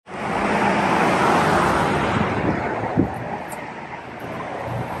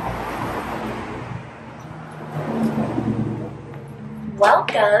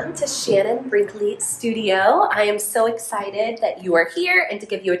Welcome to Shannon Brinkley Studio. I am so excited that you are here and to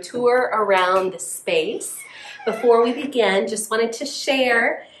give you a tour around the space. Before we begin, just wanted to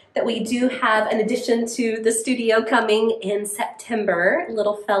share that we do have an addition to the studio coming in September.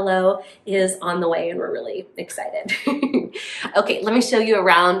 Little fellow is on the way and we're really excited. Okay, let me show you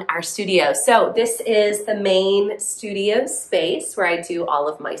around our studio. So this is the main studio space where I do all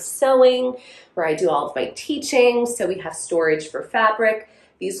of my sewing, where I do all of my teaching. So we have storage for fabric,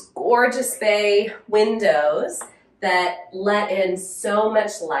 these gorgeous bay windows that let in so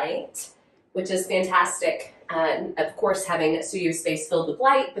much light, which is fantastic. Of course, having a studio space filled with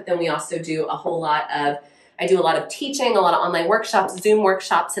light, but then we also do a whole lot of, I do a lot of teaching, a lot of online workshops, Zoom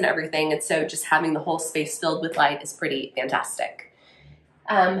workshops and everything. And so just having the whole space filled with light is pretty fantastic.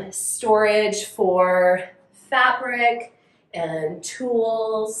 Storage for fabric and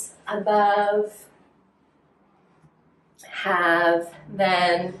tools above. Have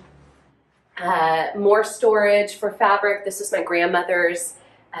then more storage for fabric. This is my grandmother's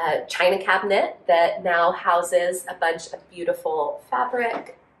china cabinet that now houses a bunch of beautiful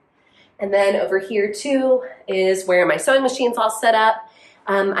fabric. And then over here too is where my sewing machine's all set up.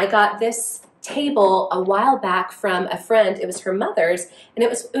 I got this table a while back from a friend. It was her mother's, and it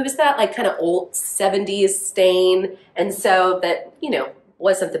was that like kind of old 70s stain, and so that, you know,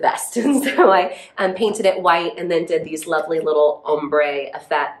 wasn't the best. And so I painted it white and then did these lovely little ombre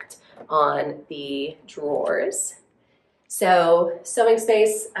effect on the drawers. So sewing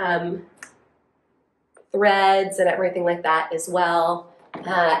space, threads and everything like that as well.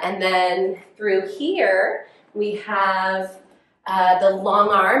 And then through here, we have the long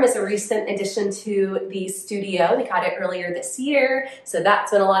arm is a recent addition to the studio. We got it earlier this year, so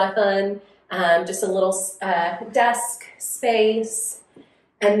that's been a lot of fun. Just a little desk space.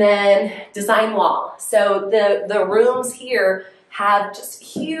 And then design wall. So the rooms here have just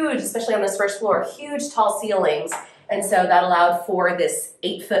huge, especially on this first floor, huge tall ceilings. And so that allowed for this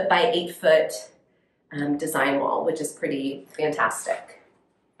 8-foot by 8-foot design wall, which is pretty fantastic.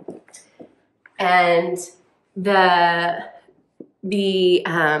 And the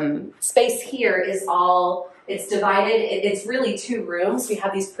space here is all, it's divided, it's really 2 rooms. We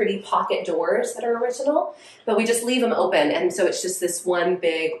have these pretty pocket doors that are original, but we just leave them open. And so it's just this one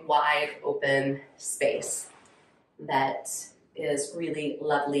big, wide open space that is really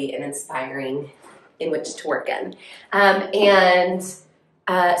lovely and inspiring in which to work in. So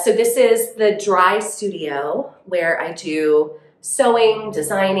this is the dry studio where I do sewing,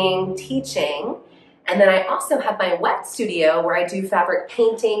 designing, teaching. And then I also have my wet studio where I do fabric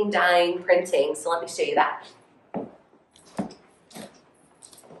painting, dyeing, printing. So let me show you that.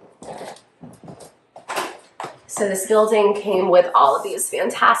 So this building came with all of these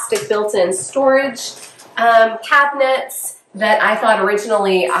fantastic built-in storage cabinets that I thought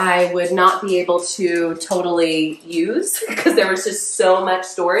originally I would not be able to totally use because there was just so much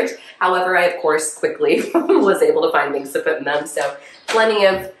storage. However, I of course quickly was able to find things to put in them. So plenty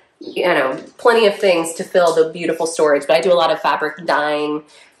of things to fill the beautiful storage. But I do a lot of fabric dyeing,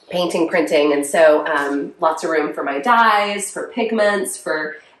 painting, printing, and so lots of room for my dyes, for pigments,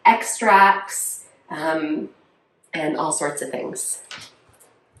 for extracts, and all sorts of things.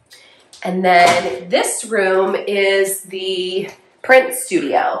 And then this room is the print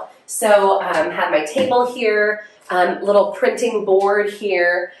studio. So I have my table here, little printing board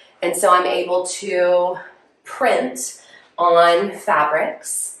here, and so I'm able to print on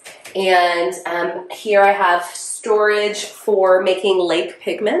fabrics. And here I have storage for making lake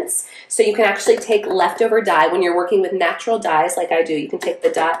pigments. So you can actually take leftover dye when you're working with natural dyes like I do. You can take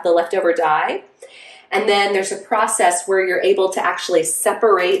the leftover dye. And then there's a process where you're able to actually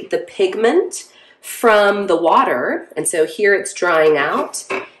separate the pigment from the water. And so here it's drying out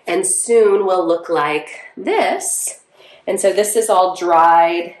and soon will look like this. And so this is all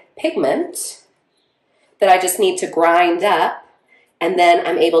dried pigment that I just need to grind up. And then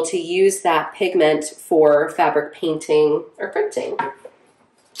I'm able to use that pigment for fabric painting or printing.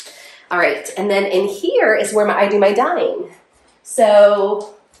 All right, and then in here is where I do my dyeing.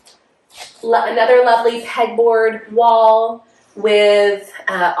 So another lovely pegboard wall with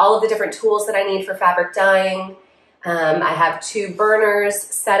all of the different tools that I need for fabric dyeing. I have 2 burners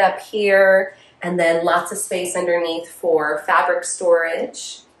set up here and then lots of space underneath for fabric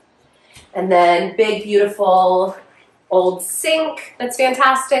storage. And then big, beautiful old sink that's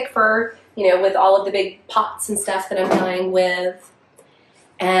fantastic for, you know, with all of the big pots and stuff that I'm dyeing with.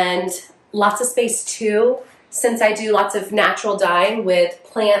 And lots of space too, since I do lots of natural dyeing with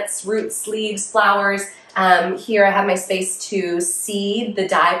plants, roots, leaves, flowers. Here I have my space to seed the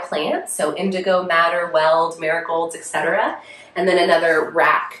dye plants, so indigo, madder, weld, marigolds, etc. and then another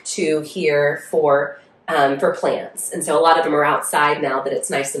rack to here for plants. And so a lot of them are outside now that it's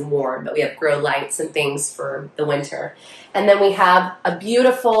nice and warm, but we have grow lights and things for the winter. And then we have a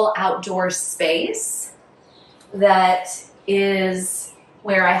beautiful outdoor space that is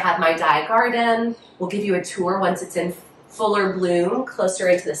where I have my dye garden. We'll give you a tour once it's in fuller bloom closer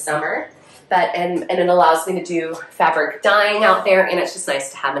into the summer. And it allows me to do fabric dyeing out there, and it's just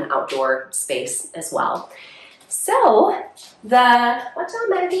nice to have an outdoor space as well. So watch out,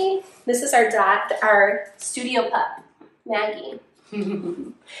 Maggie. This is our studio pup, Maggie,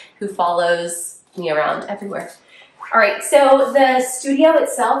 who follows me around everywhere. All right, so the studio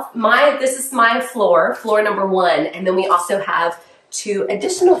itself, this is my floor number 1, and then we also have 2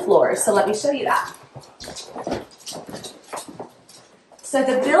 additional floors. So let me show you that. So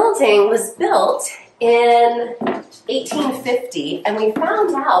the building was built in 1850, and we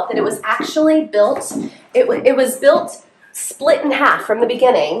found out that it was actually built, it was built split in half from the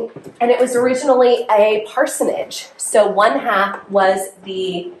beginning, and it was originally a parsonage. So one half was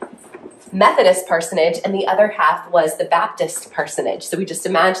the Methodist parsonage, and the other half was the Baptist parsonage. So we just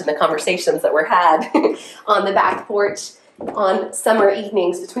imagine the conversations that were had on the back porch on summer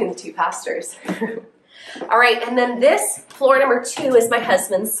evenings between the 2 pastors. All right, and then this floor number 2 is my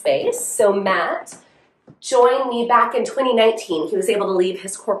husband's space. So Matt joined me back in 2019. He was able to leave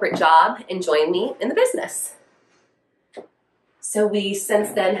his corporate job and join me in the business. So we since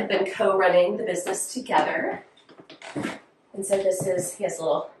then have been co-running the business together. And so he has a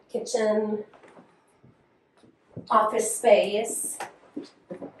little kitchen, office space.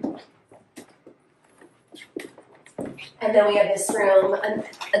 And then we have this room, an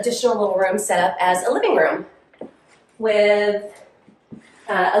additional little room set up as a living room with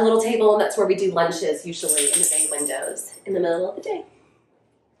a little table, and that's where we do lunches usually in the bay windows in the middle of the day.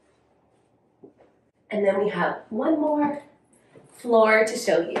 And then we have one more floor to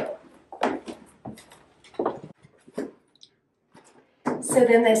show you. So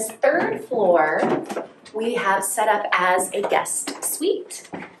then this 3rd floor we have set up as a guest suite.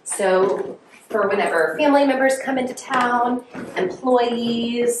 So for whenever family members come into town,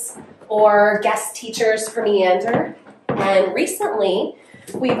 employees, or guest teachers for Meander. And recently,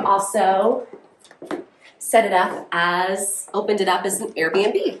 we've also opened it up as an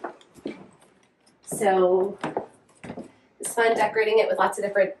Airbnb. So it's fun decorating it with lots of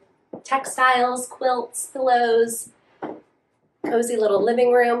different textiles, quilts, pillows, cozy little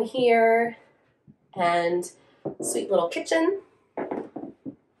living room here, and sweet little kitchen.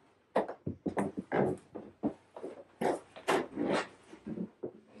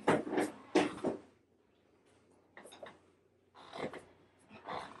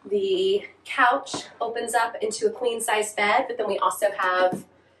 The couch opens up into a queen-size bed, but then we also have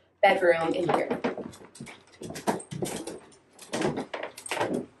bedroom in here.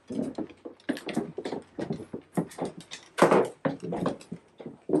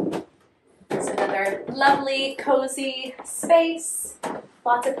 So another lovely, cozy space.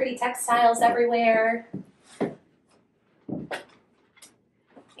 Lots of pretty textiles everywhere.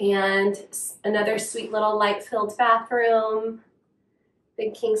 And another sweet little light-filled bathroom.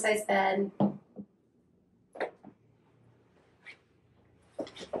 Big king-size bed.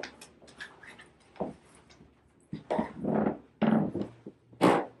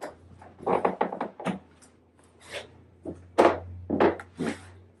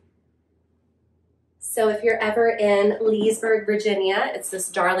 So if you're ever in Leesburg, Virginia, it's this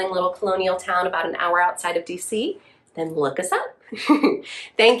darling little colonial town about an hour outside of DC, then look us up.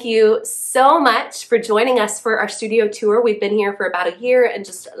 Thank you so much for joining us for our studio tour. We've been here for about a year and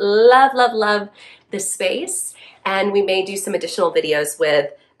just love, love, love this space. And we may do some additional videos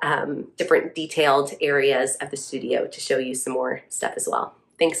with different detailed areas of the studio to show you some more stuff as well.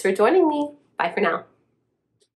 Thanks for joining me. Bye for now.